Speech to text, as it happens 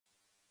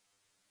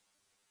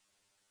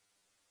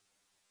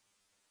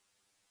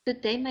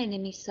Good day, my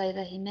name is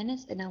Saida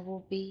Jimenez and I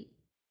will be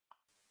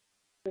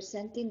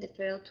presenting the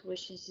Federal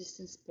Tuition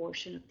Assistance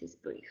portion of this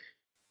brief.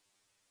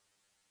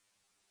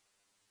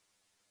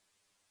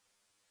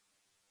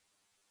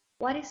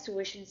 What is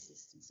tuition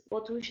assistance?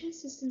 Well, tuition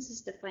assistance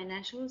is the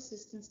financial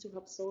assistance to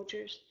help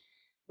soldiers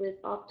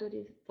with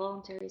optative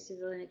voluntary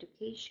civilian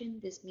education.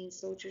 This means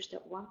soldiers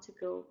that want to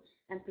go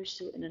and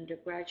pursue an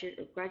undergraduate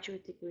or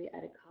graduate degree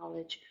at a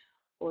college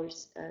or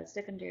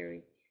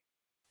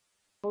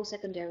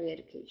post-secondary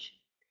education.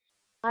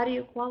 How do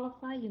you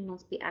qualify? You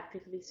must be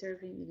actively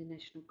serving in the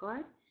National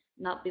Guard,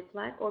 not be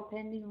flagged or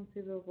pending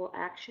unfavorable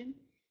action.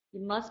 You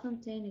must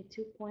maintain a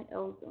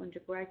 2.0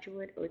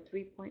 undergraduate or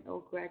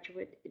 3.0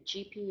 graduate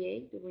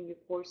GPA during your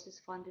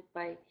courses funded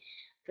by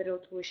Federal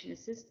Tuition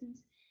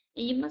Assistance,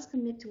 and you must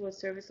commit to a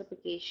service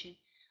obligation.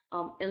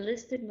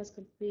 Enlisted must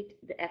complete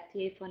the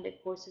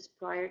FTA-funded courses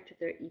prior to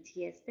their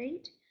ETS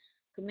date.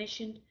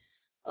 Commissioned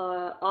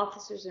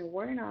officers and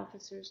warrant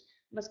officers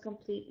must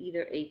complete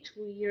either a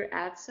 2-year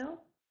ADSO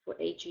for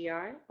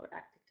AGR or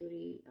active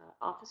duty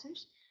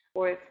officers,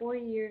 or a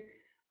 4-year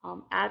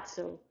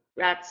RADSO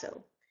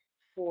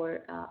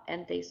for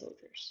end-day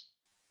soldiers.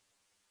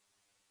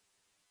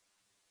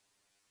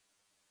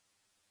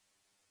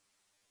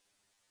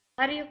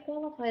 How do you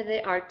qualify?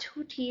 There are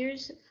 2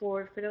 tiers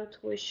for federal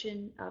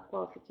tuition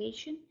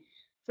qualification.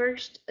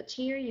 First, a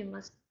tier, you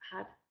must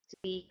have to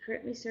be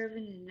currently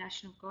serving in the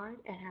National Guard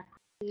and have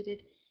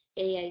completed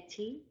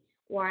AIT,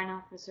 Warrant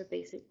Officer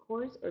Basic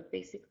Course, or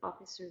Basic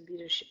Officer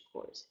Leadership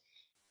Course.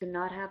 You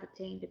cannot have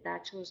attained a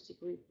bachelor's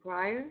degree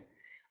prior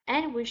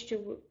and wish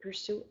to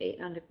pursue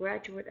an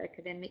undergraduate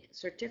academic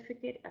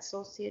certificate,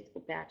 associate,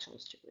 or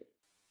bachelor's degree.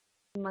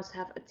 You must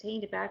have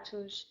attained a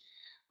bachelor's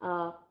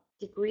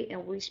degree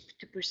and wish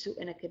to pursue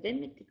an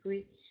academic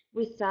degree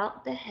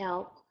without the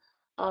help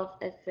of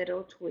a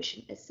federal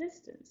tuition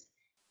assistance.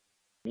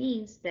 It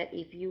means that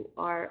if you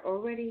are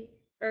already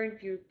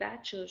earned your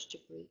bachelor's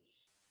degree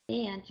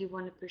and you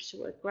want to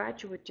pursue a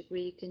graduate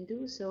degree, you can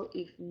do so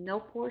if no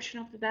portion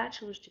of the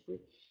bachelor's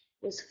degree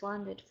was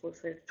funded for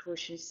federal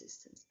tuition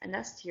assistance, and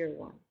that's tier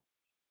 1.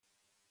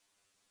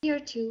 Tier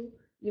 2,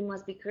 you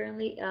must be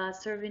currently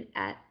serving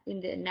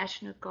in the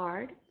National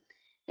Guard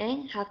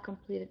and have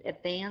completed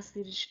Advanced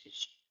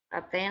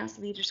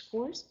Leaders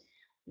Course,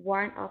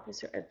 Warrant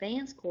Officer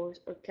Advanced Course,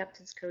 or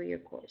Captain's Career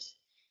Course.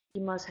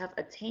 You must have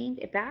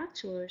attained a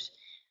bachelor's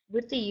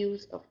with the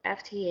use of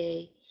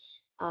FTA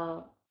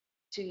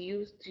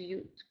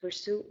to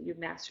pursue your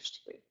master's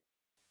degree.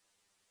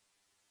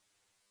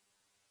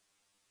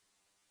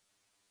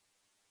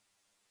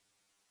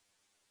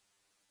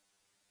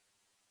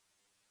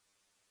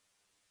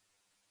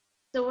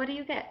 So what do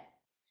you get?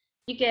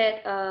 You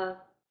get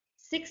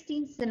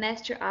 16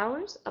 semester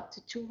hours, up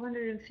to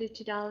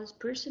 $250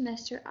 per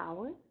semester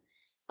hour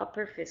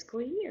per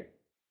fiscal year.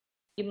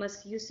 You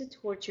must use it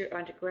towards your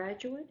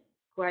undergraduate,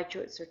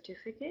 graduate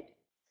certificate,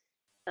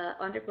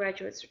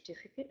 undergraduate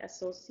certificate,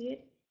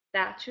 associate,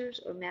 bachelor's,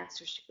 or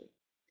master's degree.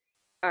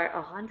 Our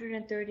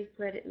 130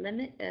 credit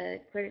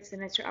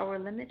semester hour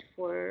limit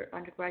for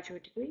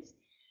undergraduate degrees,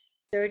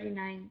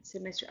 39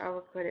 semester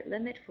hour credit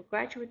limit for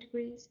graduate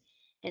degrees,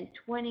 and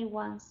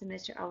 21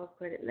 semester hour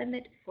credit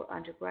limit for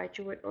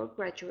undergraduate or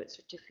graduate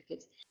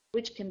certificates,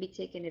 which can be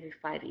taken every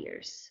 5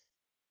 years.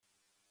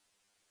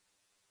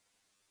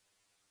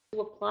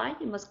 To apply,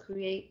 you must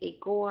create a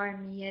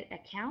GoArmyEd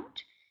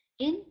account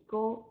in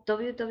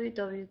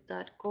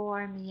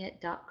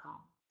www.goarmyed.com.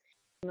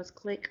 You must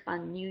click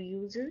on New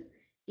User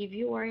if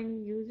you are a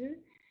new user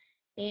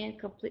and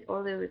complete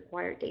all the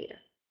required data.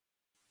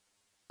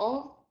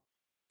 All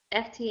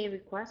FTA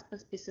requests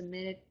must be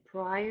submitted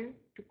prior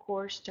to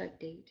course start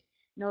date,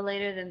 no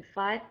later than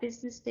 5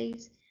 business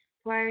days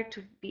prior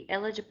to be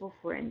eligible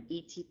for an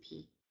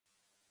ETP.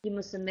 You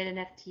must submit an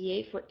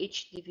FTA for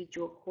each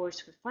individual course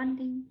for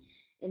funding,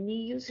 and new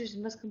users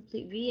must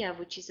complete VIA,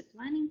 which is a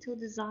planning tool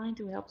designed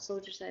to help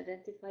soldiers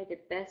identify the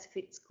best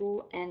fit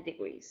school and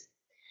degrees.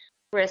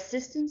 For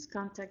assistance,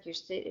 contact your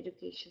state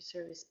education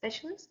service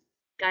specialist,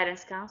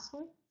 guidance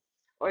counselor,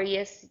 or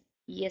ESC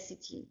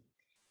team.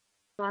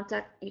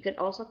 You can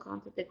also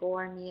contact the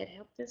GoArmyEd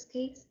help desk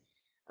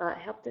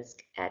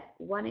at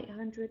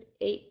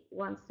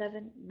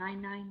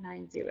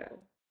 1-800-817-9990.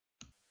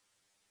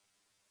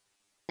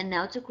 And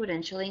now to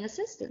credentialing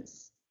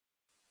assistance.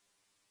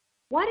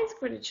 What is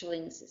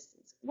credentialing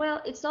assistance? Well,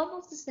 it's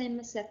almost the same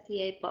as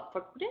FTA, but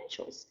for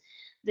credentials.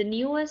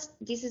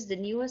 This is the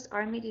newest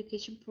Army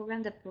education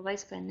program that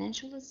provides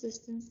financial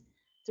assistance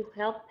to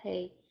help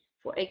pay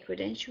for a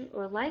credential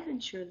or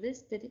licensure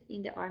listed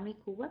in the Army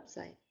Corps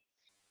website.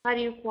 How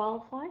do you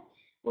qualify?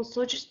 Well,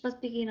 soldiers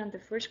must begin on the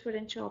first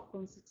credential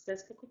upon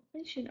successful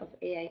completion of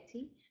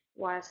AIT,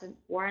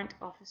 Warrant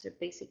Officer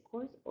Basic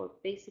Course, or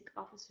Basic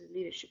Officer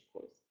Leadership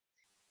Course.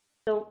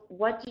 So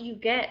what do you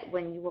get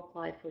when you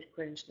apply for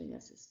credentialing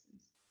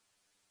assistance?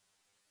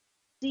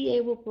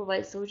 CA will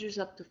provide soldiers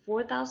up to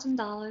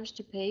 $4,000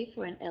 to pay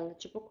for an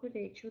eligible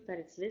credential that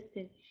is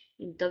listed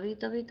in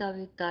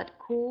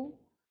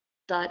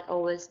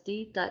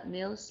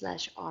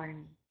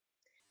www.cool.osd.mil/army.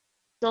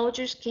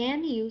 Soldiers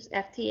can use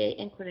FTA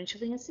and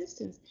credentialing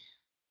assistance at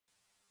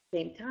the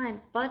same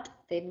time, but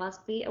they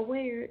must be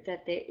aware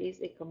that there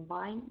is a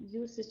combined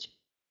usage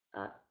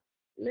uh,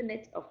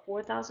 limit of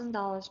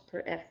 $4,000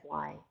 per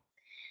FY.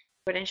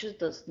 Credentials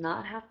does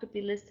not have to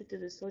be listed to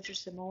the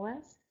soldier's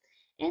MOS,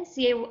 and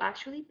CA will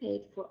actually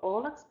pay for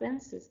all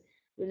expenses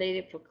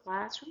related for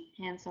classroom,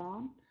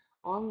 hands-on,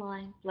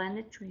 online,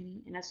 blended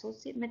training, and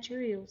associate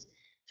materials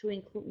to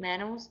include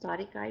manual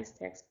study guides,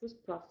 textbooks,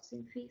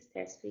 processing fees,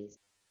 test fees,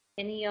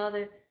 any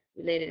other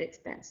related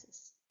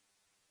expenses.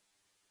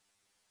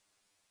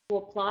 To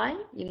apply,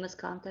 you must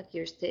contact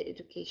your state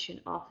education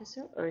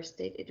officer or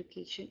state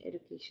education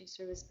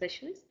service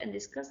specialist and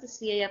discuss the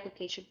CA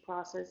application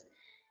process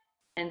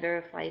and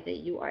verify that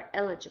you are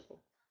eligible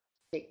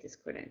to take this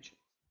credential.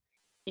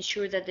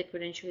 Ensure that the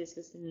credential is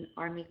listed in the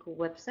Army Corps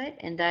website,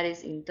 and that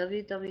is in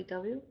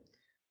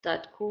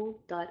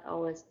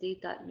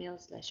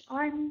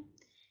www.corps.osd.mil/army.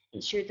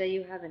 Ensure that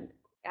you have an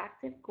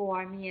active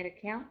GoArmy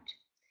account.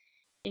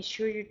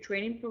 Ensure your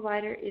training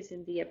provider is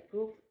in the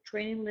approved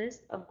training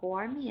list of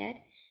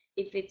GoArmy.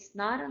 If it's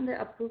not on the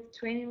approved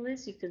training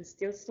list, you can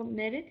still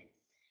submit it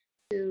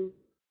to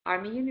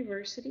Army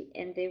University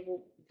and they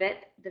will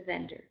vet the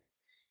vendor.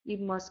 You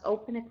must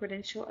open a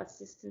credential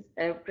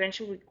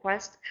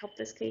request help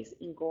desk case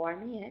in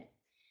GoArmy.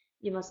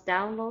 You must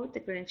download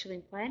the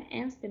credentialing plan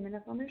and statement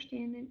of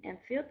understanding and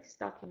fill these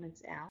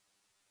documents out.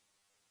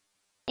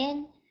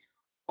 And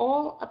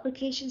all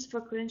applications for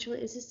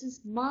credentialing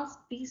assistance must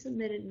be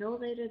submitted no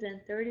later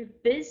than 30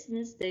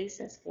 business days,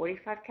 that's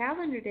 45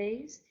 calendar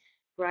days,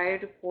 prior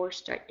to course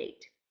start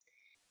date.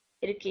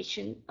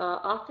 Education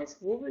office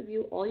will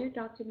review all your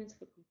documents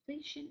for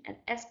completion and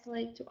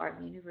escalate to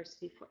Army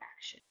University for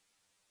action.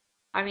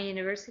 Army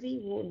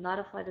University will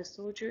notify the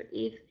soldier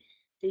if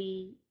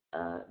the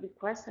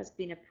request has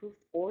been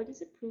approved or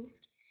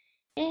disapproved,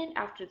 and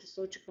after the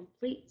soldier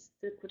completes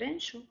the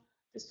credential,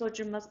 the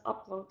soldier must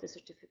upload the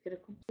certificate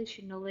of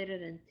completion no later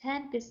than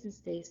 10 business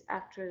days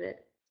after the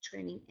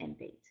training end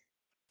date.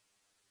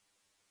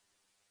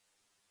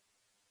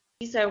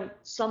 These are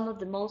some of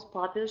the most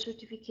popular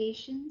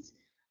certifications: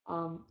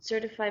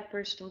 Certified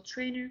Personal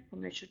Trainer,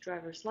 Commercial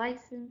Driver's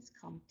License,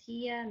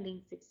 CompTIA,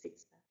 Lean Six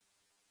Sigma.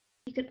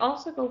 You can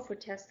also go for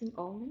testing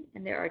only,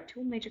 and there are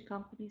two major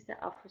companies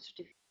that offer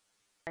certificate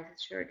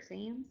licensure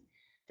exams.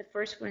 The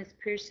first one is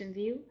Pearson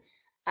VUE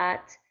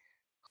at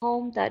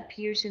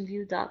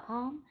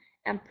home.pearsonvue.com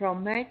and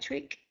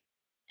Prometric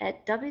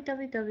at